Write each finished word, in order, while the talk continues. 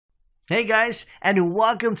Hey guys, and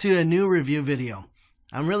welcome to a new review video.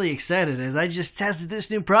 I'm really excited as I just tested this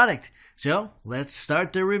new product. So let's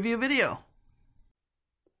start the review video.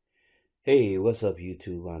 Hey, what's up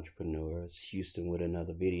YouTube entrepreneurs? Houston with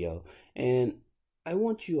another video, and I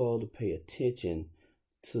want you all to pay attention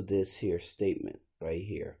to this here statement right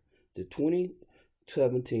here. The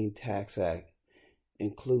 2017 Tax Act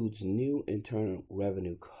includes new Internal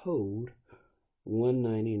Revenue Code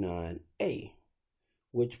 199A,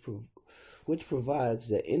 which provides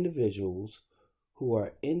that individuals who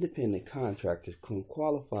are independent contractors can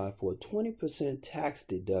qualify for a 20% tax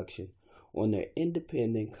deduction on their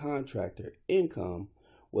independent contractor income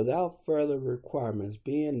without further requirements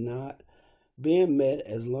being met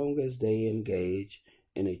as long as they engage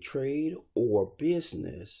in a trade or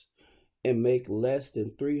business and make less than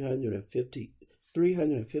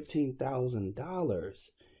 $315,000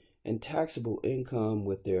 in taxable income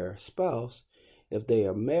with their spouse if they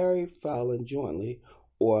are married filing jointly,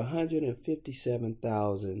 or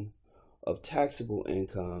 $157,000 of taxable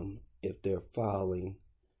income if they're filing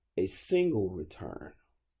a single return.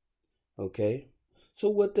 Okay, so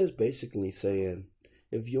what that's basically saying,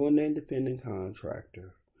 if you're an independent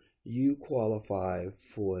contractor, you qualify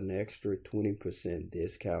for an extra 20%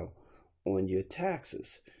 discount on your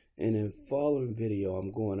taxes. And in the following video,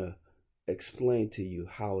 I'm going to explain to you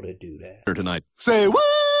how to do that. Tonight. Say what?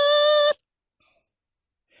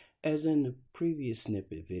 As in the previous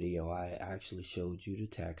snippet video, I actually showed you the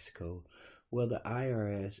tax code where the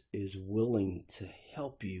IRS is willing to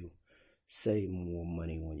help you save more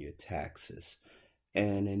money on your taxes.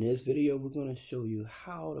 And in this video, we're going to show you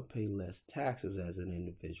how to pay less taxes as an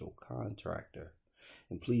individual contractor.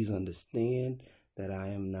 And please understand that I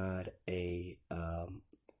am not a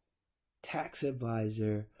tax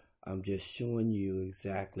advisor. I'm just showing you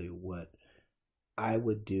exactly what I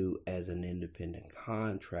would do as an independent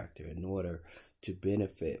contractor in order to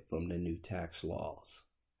benefit from the new tax laws.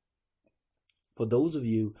 For those of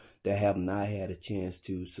you that have not had a chance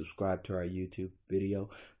to subscribe to our YouTube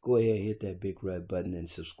video, go ahead and hit that big red button and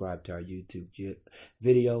subscribe to our YouTube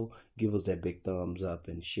video. Give us that big thumbs up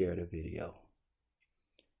and share the video.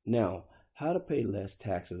 Now, how to pay less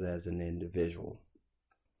taxes as an individual.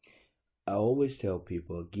 I always tell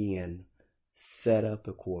people, again, set up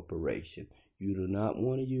a corporation. You do not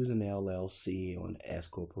want to use an LLC or an S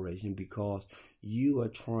corporation because you are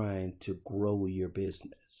trying to grow your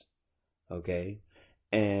business. Okay?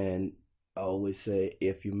 And I always say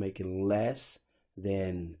if you're making less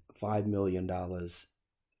than $5 million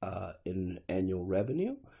in annual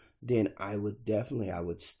revenue, then I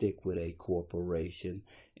would stick with a corporation,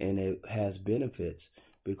 and it has benefits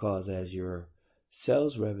because as your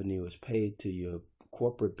sales revenue is paid to your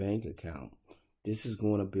corporate bank account, this is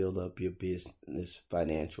going to build up your business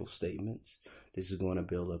financial statements. This is going to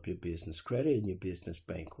build up your business credit and your business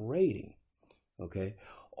bank rating. Okay.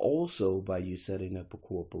 Also, by you setting up a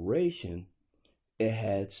corporation, it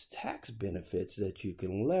has tax benefits that you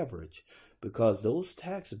can leverage, because those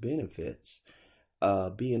tax benefits,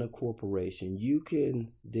 being a corporation, you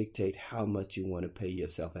can dictate how much you want to pay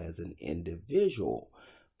yourself as an individual,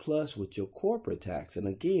 plus with your corporate tax. And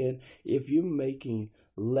again, if you're making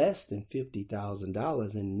less than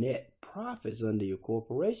 $50,000 in net profits under your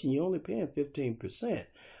corporation, you're only paying 15%.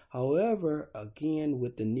 However, again,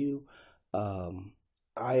 with the new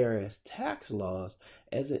IRS tax laws,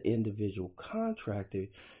 as an individual contractor,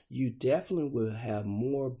 you definitely will have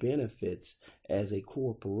more benefits as a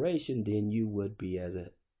corporation than you would be as an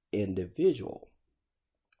individual.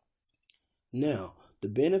 Now, the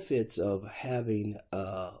benefits of having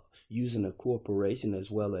using a corporation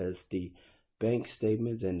as well as the bank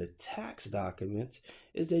statements and the tax documents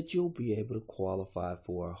is that you'll be able to qualify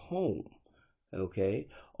for a home. Okay.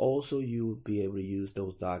 Also, you'll be able to use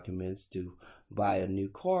those documents to buy a new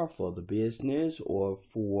car for the business or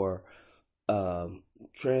for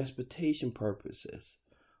transportation purposes.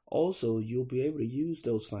 Also, you'll be able to use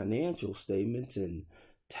those financial statements and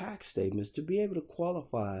tax statements to be able to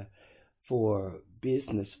qualify for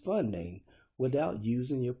business funding without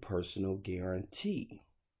using your personal guarantee.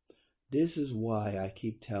 This is why I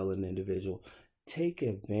keep telling individuals, take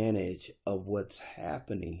advantage of what's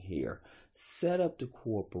happening here. Set up the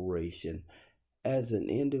corporation as an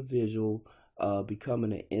individual,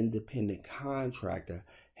 becoming an independent contractor,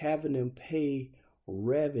 having them pay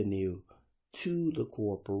revenue to the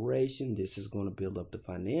corporation. This is going to build up the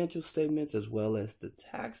financial statements as well as the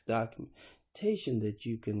tax documentation that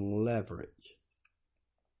you can leverage.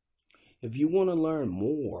 If you want to learn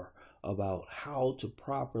more about how to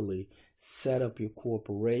properly set up your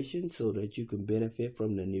corporation so that you can benefit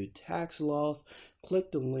from the new tax laws,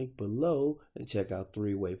 click the link below and check out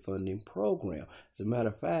three-way funding program. As a matter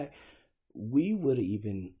of fact, we would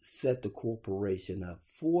even set the corporation up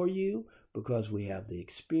for you because we have the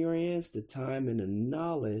experience, the time, and the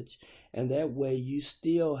knowledge, and that way you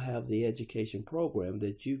still have the education program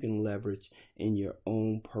that you can leverage in your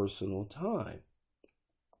own personal time.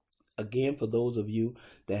 Again, for those of you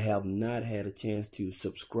that have not had a chance to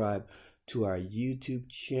subscribe to our YouTube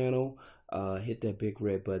channel, hit that big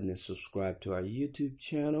red button and subscribe to our YouTube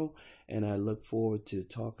channel, and I look forward to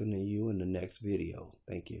talking to you in the next video.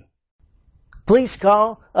 Thank you. Please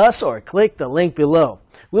call us or click the link below.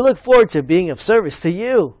 We look forward to being of service to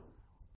you.